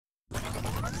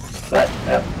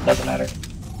Doesn't matter.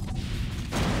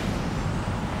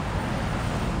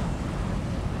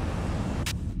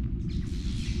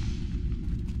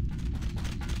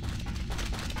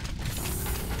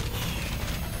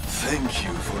 Thank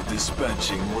you for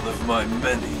dispatching one of my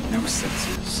many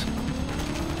nuisances.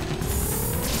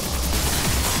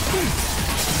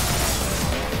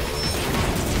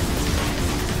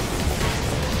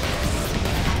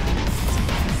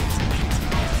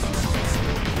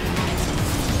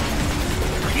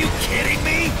 Are you kidding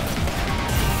me?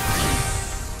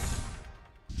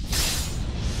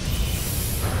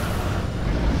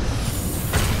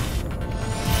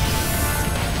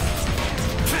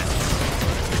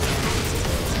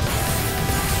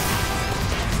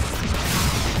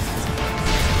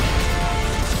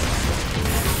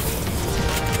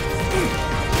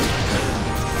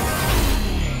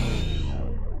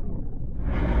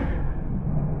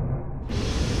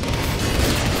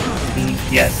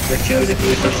 Yes, gratuitous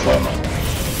use of slow-mo.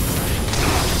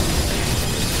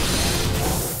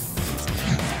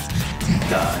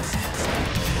 Die.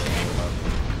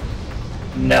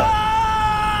 No.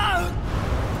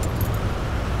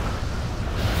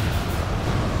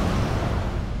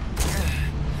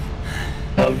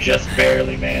 Oh, just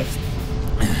barely, man.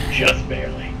 Just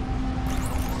barely.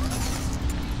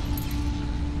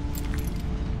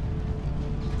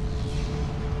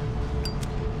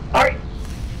 Alright.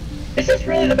 Is this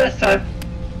really the best time?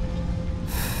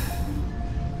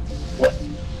 What?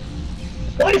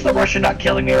 Why is the Russian not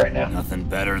killing me right now? Nothing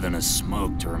better than a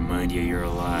smoke to remind you you're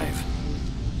alive.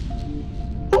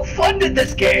 Who funded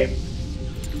this game?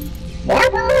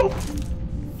 Marlboro?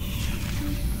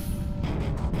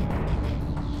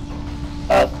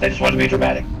 They just wanted to be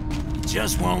dramatic.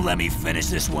 Just won't let me finish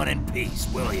this one in peace,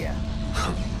 will ya?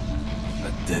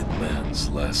 A dead man's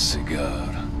last cigar.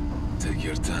 Take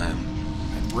your time.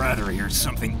 I'd rather hear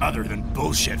something other than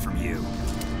bullshit from you.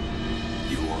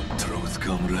 You want truth,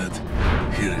 comrade?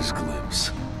 Here is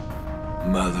glimpse.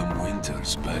 Madam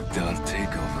Winters backed our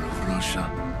takeover of Russia.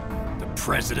 The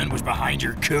president was behind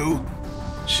your coup?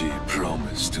 She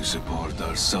promised to support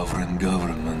our sovereign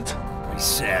government. I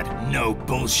said no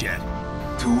bullshit.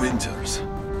 To Winters,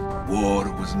 war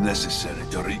was necessary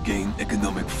to regain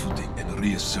economic footing and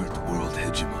reassert world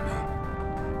hegemony.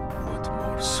 What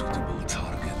more suitable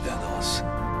target than us?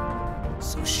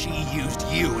 So she used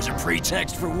you as a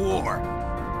pretext for war?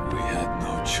 We had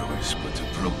no choice but to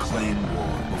proclaim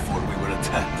war before we were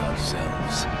attacked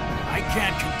ourselves. I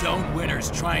can't condone Winters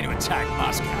trying to attack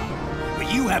Moscow,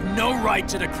 but you have no right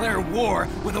to declare war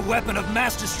with a weapon of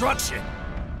mass destruction.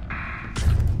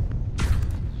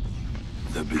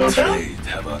 The betrayed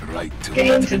have a right to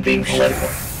Games and being political.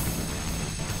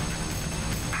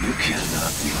 You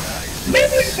cannot deny this.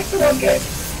 Maybe I picked the wrong game.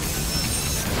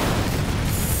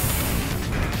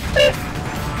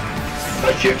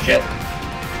 Oh, shoot, shit.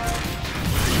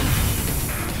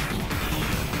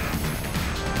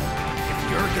 If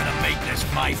you're gonna make this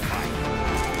my fight,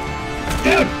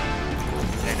 Dude!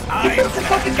 then You I'm broke the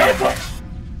fucking DARPA!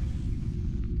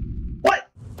 What?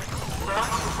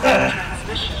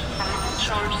 Transmission final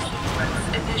charge sequence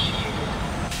initiated.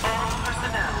 All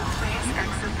personnel, please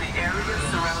exit the area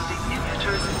surrounding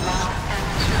emitters 1 and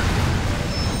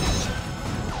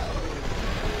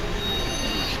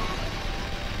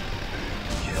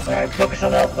 2. Alright, focus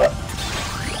on Alpha.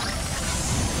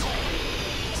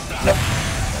 No.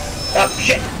 Oh,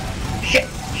 shit! Shit!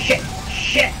 Shit!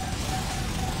 Shit!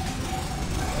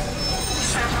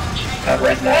 Cover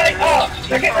is 9! Oh!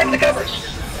 They're getting rid of the covers!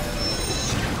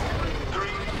 3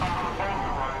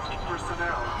 authorized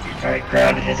personnel. Alright,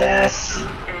 grounded his ass. A04.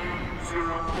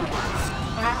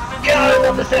 God, I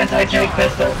love this anti-tank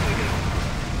pistol.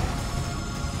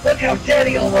 Look how dead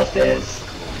he almost is.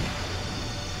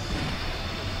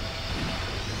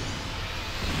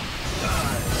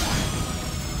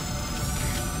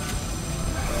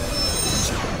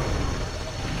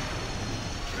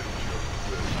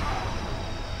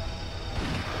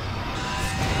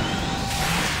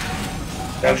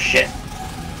 Oh shit.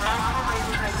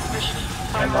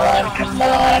 Come on, come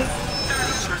on!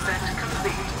 30%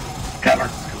 complete. Cover!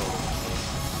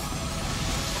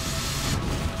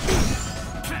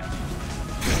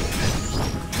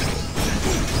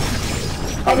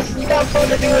 Oh, this is not fun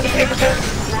to do with a paper cut.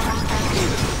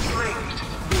 Linked.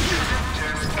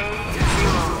 Sectors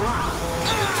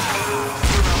A01 to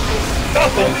Oh,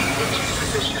 boom.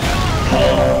 position.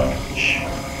 Punch.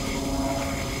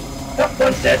 Oh,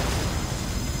 one's dead.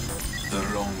 The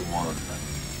wrong one,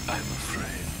 I'm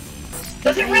afraid.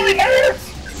 Does it really matter?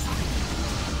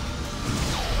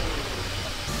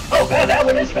 Oh god, that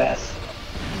one is fast.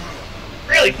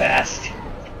 Really fast.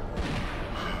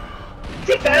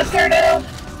 Master now!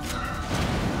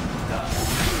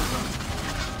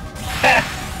 Ha!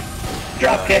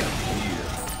 Drop kick.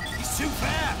 He's too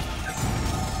fast!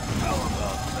 How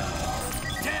about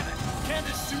now? Damn it! Can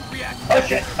this suit react? Oh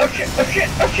shit, oh shit, oh shit,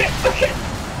 oh shit, oh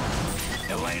shit!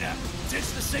 Elena, ditch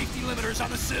the safety limiters on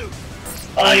the suit!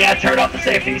 Oh yeah, turn off the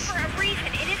safeties. For a reason,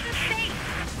 it isn't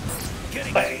safe.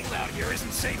 Getting Wait. cool out here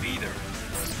isn't safe either.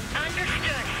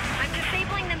 Understood. I'm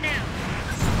disabling them now.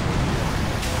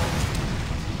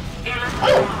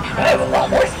 Oh, I have a lot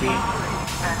more speed.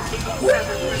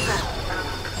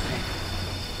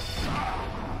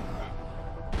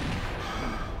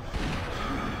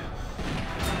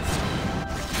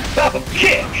 Stop him,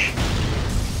 kick!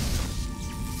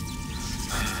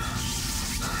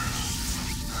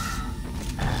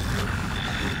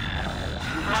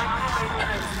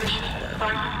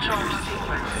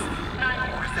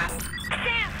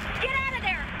 Sam, get out of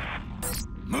there!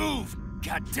 Move!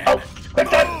 God damn Oh, it! quick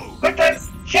time! Move! Quick time!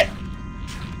 Shit!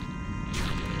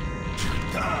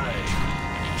 Die!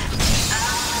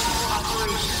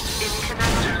 Operation in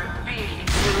connector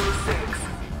B06.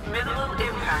 Minimal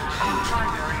impact on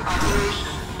primary operation.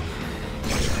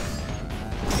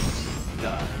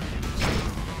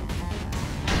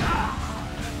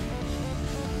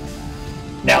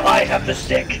 Now I have the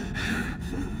stick.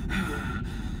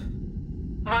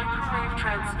 Microwave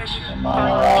transmission. Come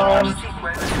on.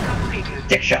 Sequence completed.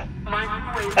 Dick shot.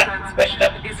 Microwave Wait,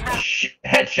 transmission is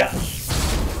now. headshot.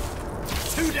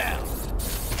 2 down!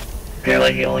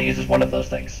 Clearly he only uses one of those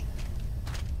things.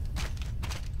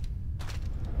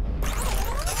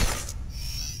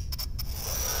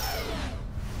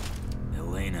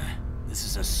 Elena, this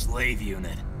is a slave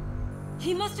unit.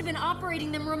 He must have been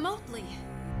operating them remotely.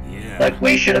 Yeah. Like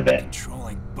we should have been.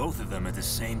 Controlling both of them at the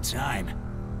same time.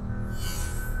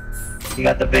 You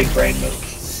got the big brain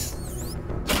moves.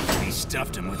 He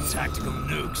stuffed him with tactical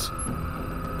nukes.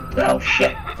 Oh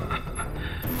shit.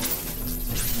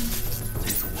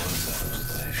 It was a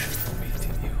pleasure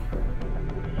meeting you.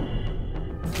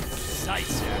 Sight,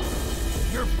 Sam.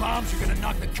 Your bombs are gonna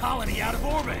knock the colony out of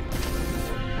orbit.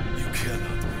 You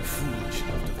cannot be foolish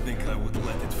enough to think I would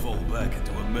let it fall back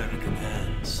into American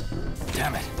hands.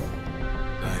 Damn it.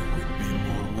 I would be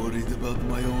more worried about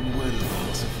my own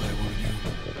whereabouts if I were you.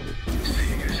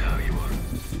 Seeing as how you are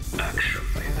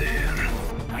actually there.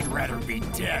 I'd rather be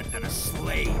dead than a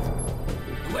slave.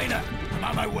 Elena, I'm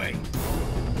on my way.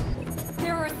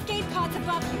 There are escape pods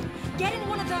above you. Get in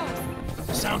one of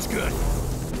those. Sounds good.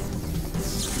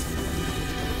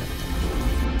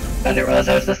 I didn't realize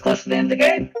I was this close to the end of the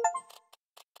game.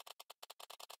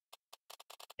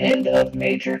 End of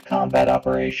major combat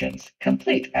operations.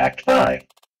 Complete Act 5.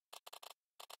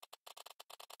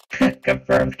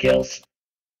 Confirmed kills.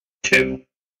 2.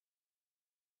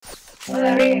 Well,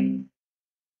 I mean...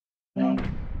 well,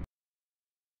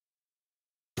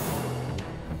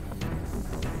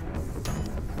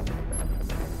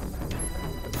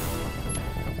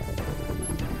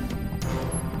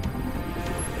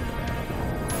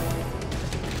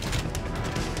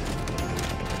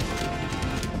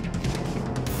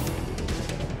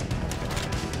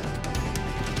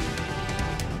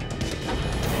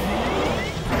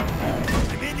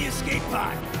 I'm in the escape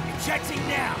pod. Ejecting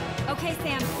now. Okay,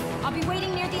 Sam. I'll be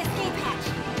waiting near the escape hatch.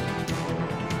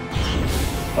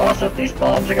 also, if these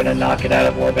bombs are gonna knock it out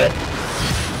of orbit,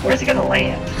 where's it gonna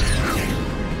land?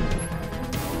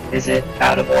 Is it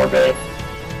out of orbit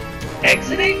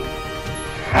exiting?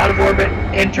 Out of orbit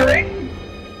entering?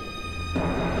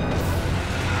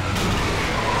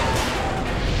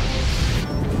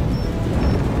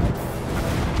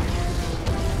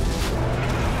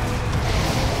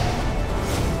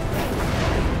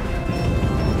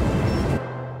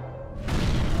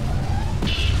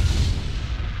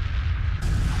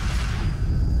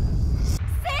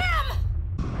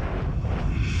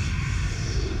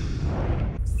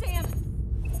 Sam!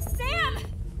 Sam!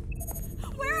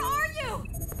 Where are you?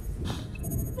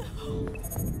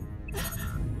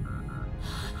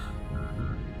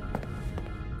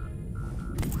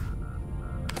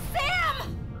 Sam!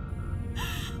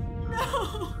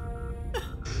 No!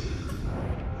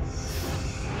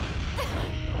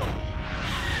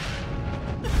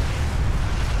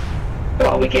 Come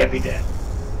on, we can't be dead.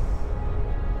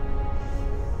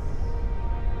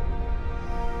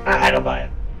 I don't buy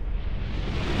it.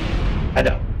 I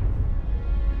don't.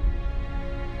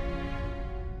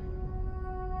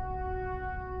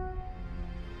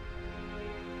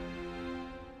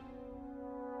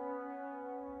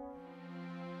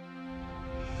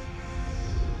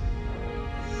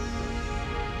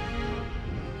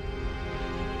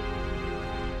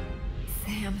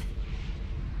 Sam.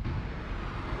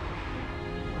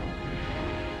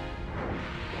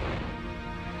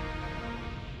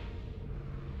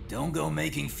 Don't go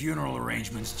making funeral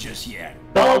arrangements just yet.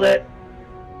 Called it.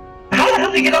 How the hell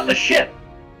did he get on the ship?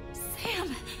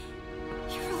 Sam,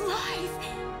 you're alive.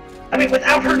 I mean,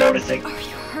 without her noticing. Are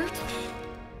you hurt?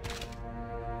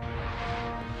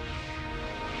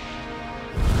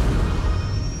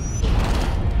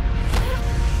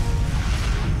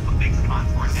 A fixed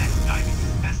contour next diving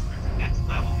is best for the next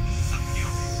level of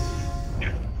fuel.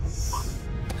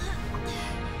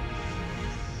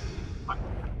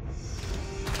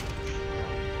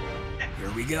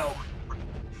 Here we go.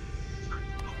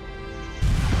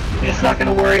 He's not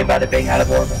gonna worry about it being out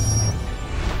of orbit.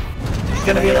 He's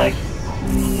gonna be like,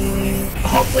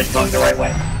 hopefully it's going the right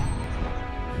way.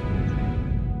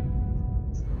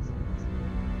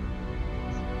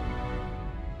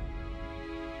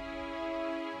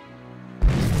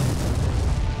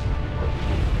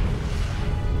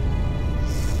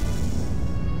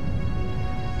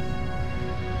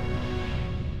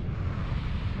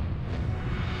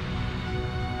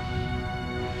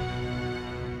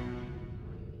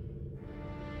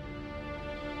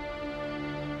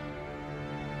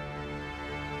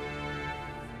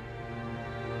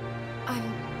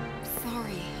 I'm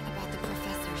sorry about the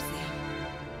professor, Sam.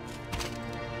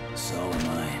 So am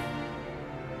I.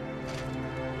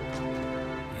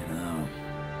 You know,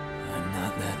 I'm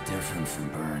not that different from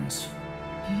Burns.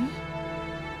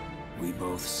 We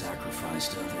both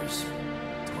sacrificed others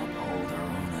to uphold our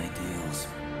own ideals.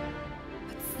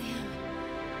 But Sam,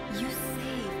 you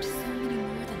saved so many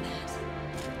more than that.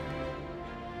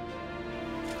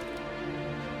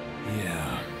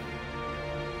 Yeah.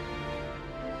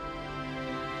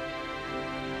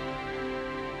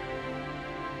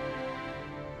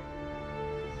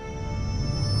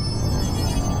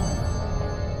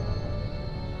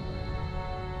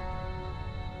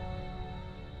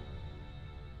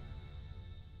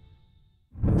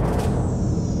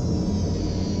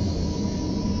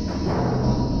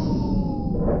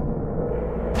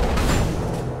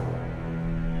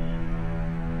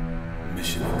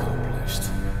 Mission accomplished.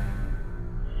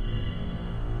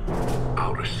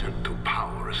 Our ascent to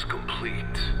power is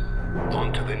complete.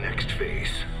 On to the next phase.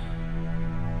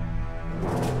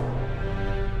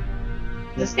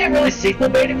 Is this game really sequel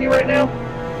baiting me right now?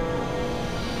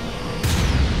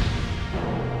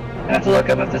 I have to look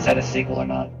up if this had a sequel or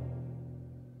not.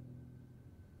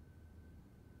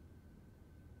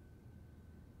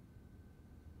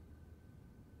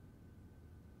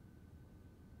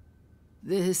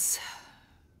 This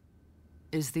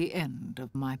is the end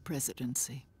of my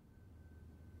presidency.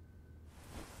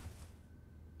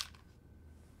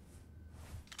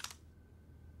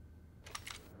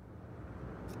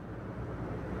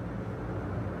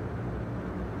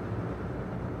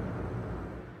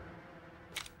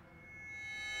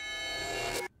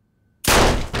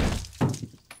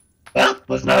 Well,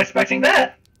 was not expecting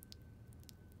that.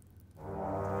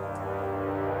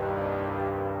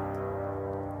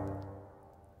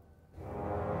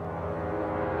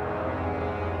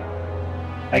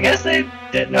 I guess they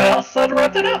didn't know how else to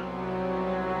wrap that up.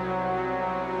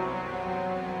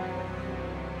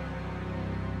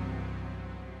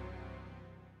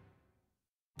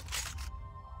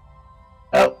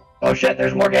 Oh shit,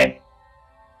 there's more game.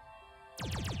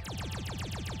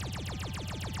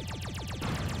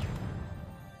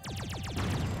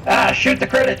 Ah, shoot the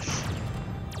credits!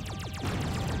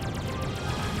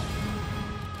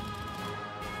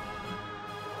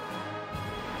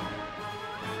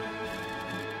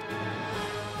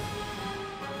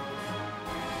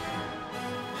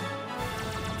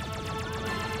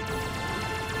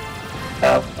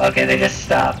 Oh, okay, they just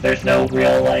stopped. There's no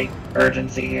real, like,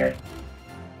 urgency here.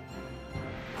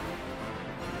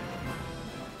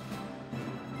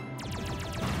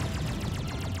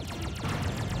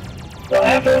 So I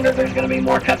have to wonder if there's gonna be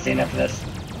more cutscene after this.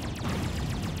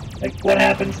 Like, what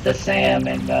happens to Sam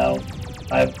and,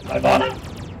 Ivana?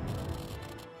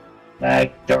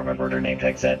 I don't remember what her name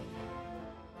tag said.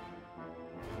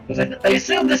 Because I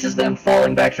assume this is them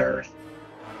falling back to Earth.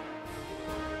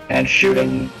 And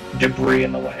shooting debris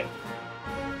in the way.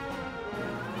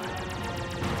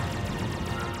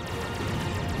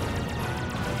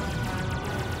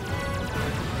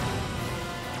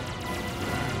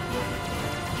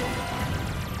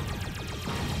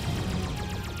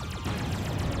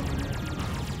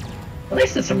 At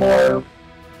least it's a more,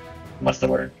 what's the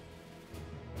word?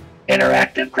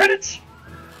 Interactive credits?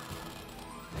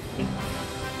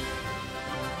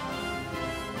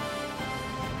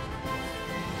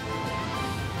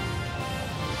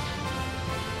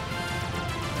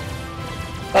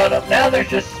 Oh no, now there's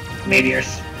just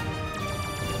meteors.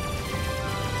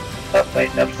 Oh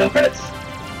wait, no, still credits.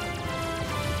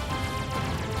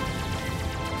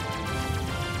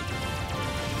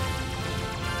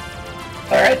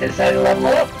 Alright, they decided to level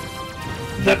up.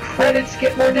 The credits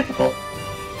get more difficult.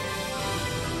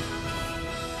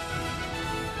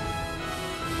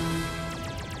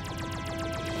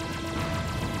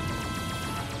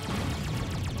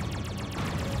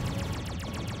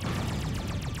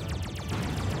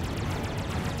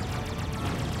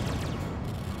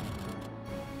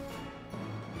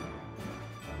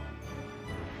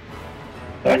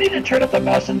 Do I need to turn up the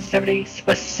mouse sensitivity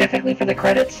specifically for the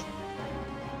credits?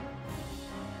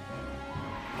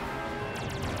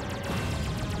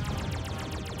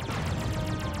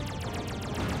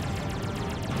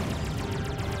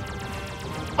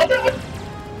 Oh,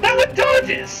 that one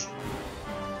dodges!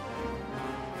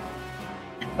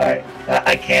 Alright,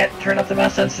 I can't turn up the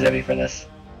mouse sensitivity for this.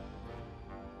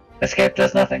 Escape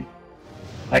does nothing.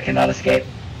 I cannot escape.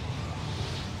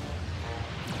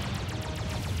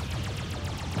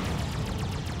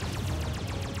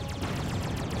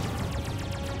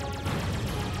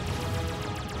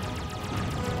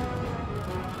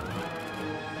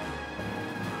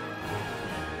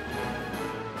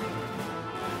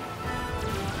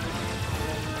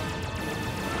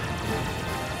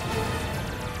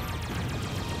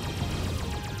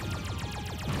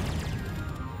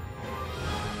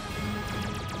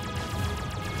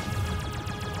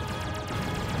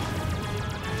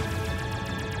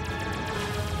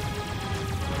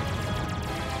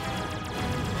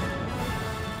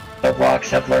 The rocks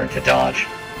have learned to dodge.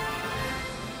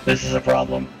 This is a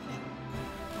problem.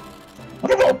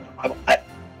 What about...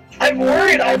 I'm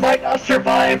worried I might not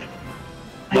survive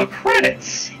the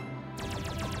credits.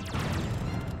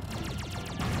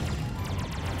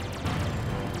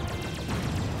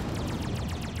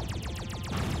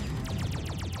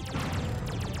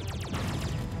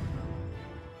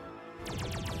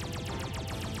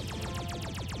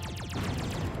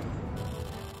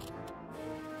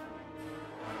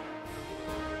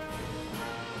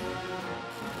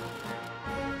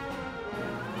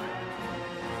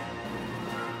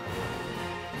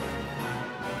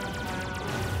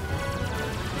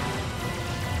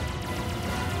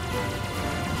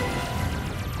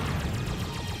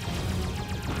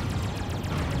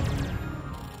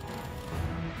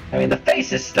 I mean, the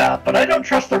faces stop, but I don't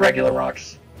trust the regular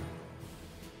rocks.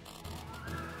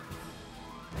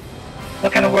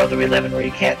 What kind of world do we live in where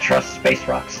you can't trust space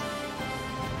rocks?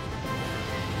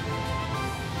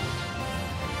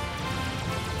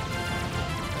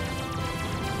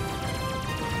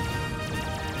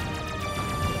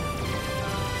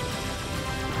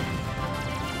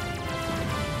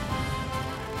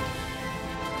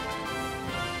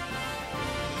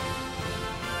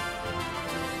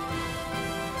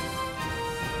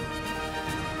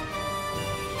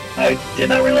 I did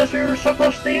not realize we were so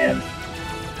close to the end.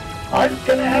 I'm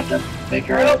gonna have to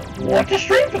figure out what to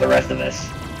stream for the rest of this.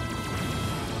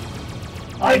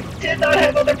 I did not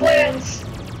have other plans!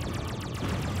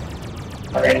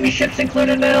 Are enemy ships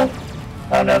included now?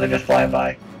 Oh no, they're just flying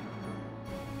by.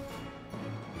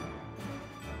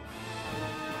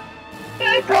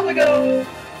 I'd probably go...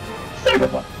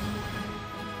 Cyberpunk.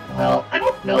 Well, I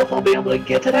don't know if I'll be able to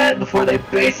get to that before they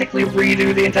basically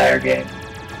redo the entire game.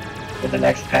 With the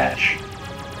next patch.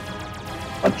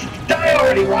 Die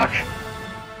already, Rock!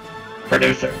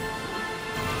 Producer.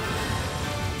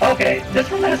 Okay,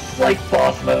 this one has, like,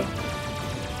 boss mode.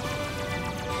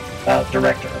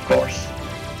 Director, of course.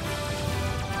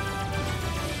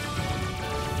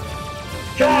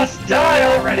 Just die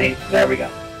already! There we go.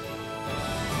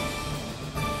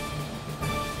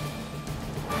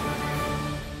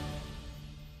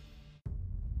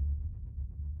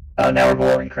 Oh, now we're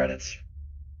boring credits.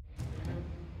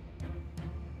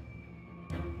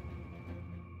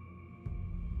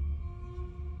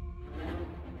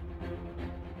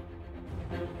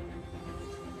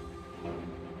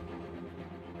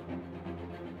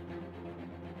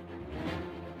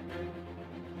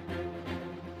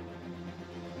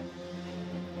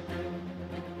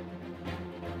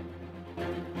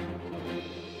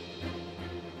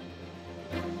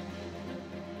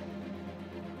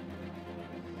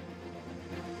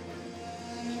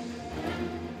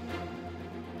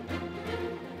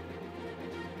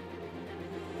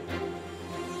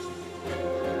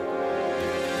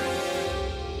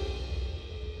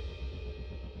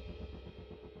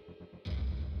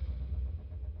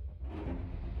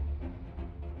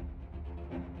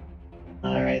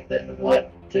 Alright then,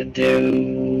 what to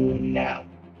do now?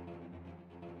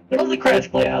 Let the credits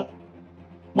play out.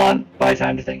 1. Buy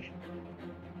time to think.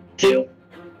 2.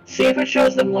 See if it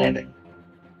shows them landing.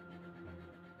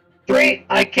 3.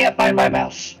 I can't find my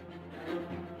mouse.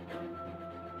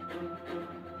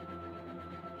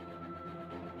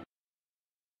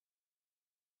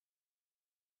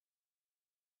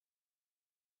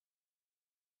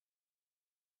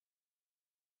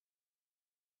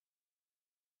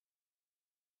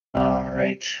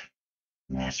 Alright.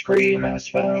 Mouse free, mouse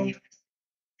found.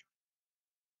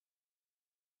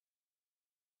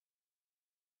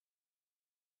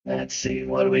 Let's see,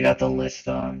 what do we got the list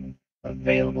on?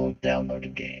 Available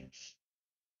downloaded games.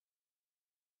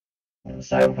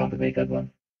 Cyberpunk would be a good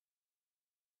one.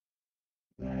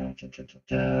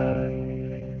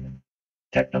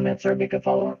 Technomancer would be a good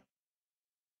follow-up.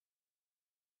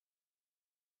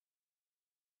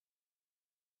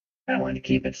 I want to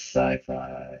keep it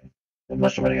sci-fi. But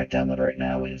most of what I got downloaded right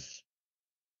now is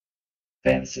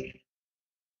fantasy.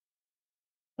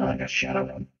 Oh, I got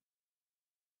Shadowrun.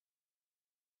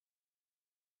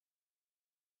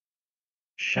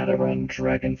 Shadowrun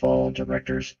Dragonfall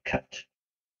Director's Cut.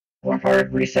 Or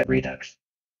Hard Reset Redux.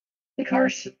 I think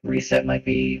Hard Reset might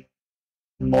be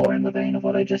more in the vein of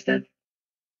what I just did.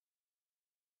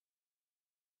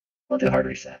 We'll do Hard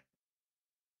Reset.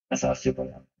 That's not super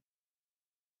long.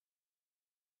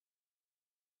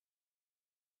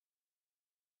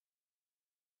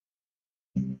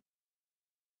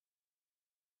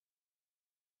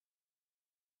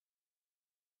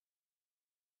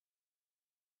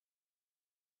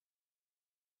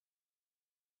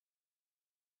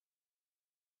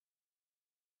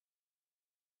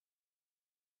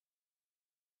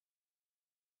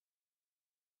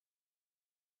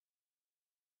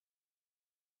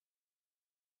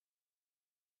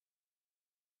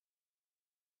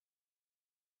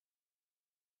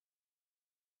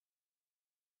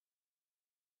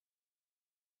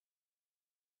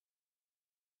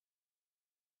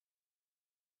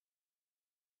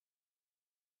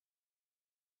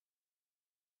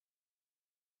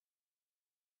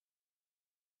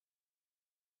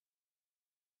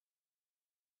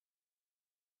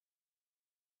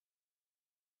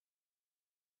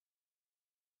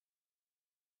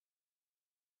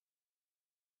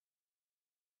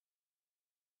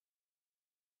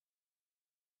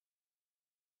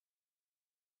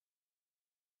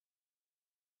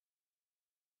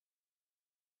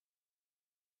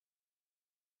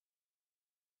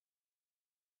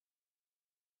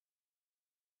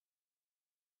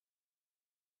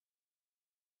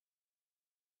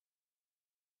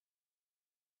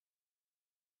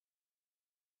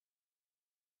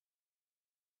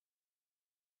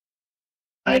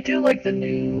 I do like the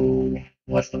new,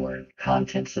 what's the word,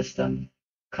 content system,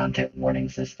 content warning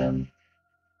system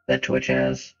that Twitch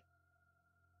has.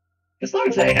 As long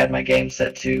as I had my game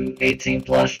set to 18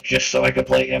 plus, just so I could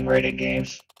play M-rated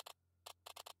games.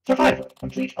 Survivor,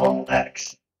 complete all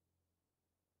X.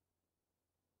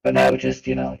 But now it just,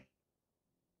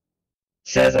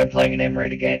 says I'm playing an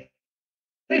M-rated game.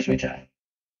 Saves me time.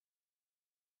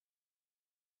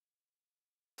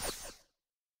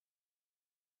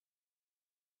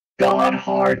 God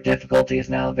Hard difficulty is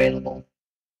now available.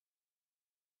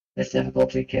 This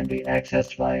difficulty can be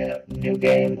accessed via New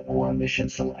Game or Mission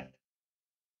Select.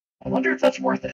 I wonder if that's worth it.